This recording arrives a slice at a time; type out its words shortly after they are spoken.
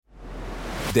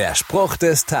Der Spruch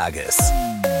des Tages.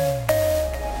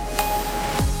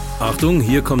 Achtung,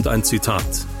 hier kommt ein Zitat.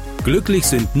 Glücklich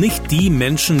sind nicht die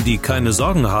Menschen, die keine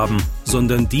Sorgen haben,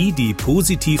 sondern die, die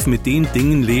positiv mit den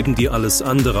Dingen leben, die alles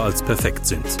andere als perfekt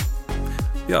sind.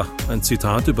 Ja, ein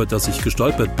Zitat, über das ich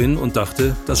gestolpert bin und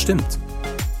dachte, das stimmt.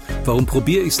 Warum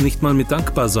probiere ich es nicht mal mit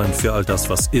Dankbarsein für all das,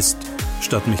 was ist,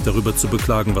 statt mich darüber zu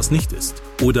beklagen, was nicht ist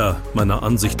oder meiner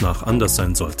Ansicht nach anders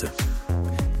sein sollte?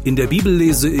 In der Bibel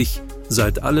lese ich: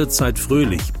 Seid alle Zeit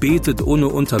fröhlich, betet ohne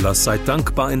Unterlass, seid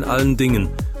dankbar in allen Dingen,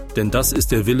 denn das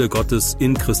ist der Wille Gottes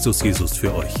in Christus Jesus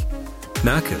für euch.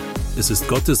 Merke, es ist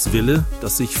Gottes Wille,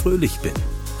 dass ich fröhlich bin.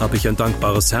 Habe ich ein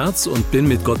dankbares Herz und bin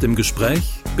mit Gott im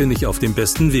Gespräch, bin ich auf dem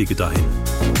besten Wege dahin.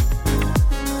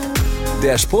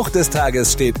 Der Spruch des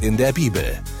Tages steht in der Bibel.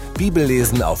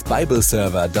 Bibellesen auf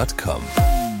bibleserver.com.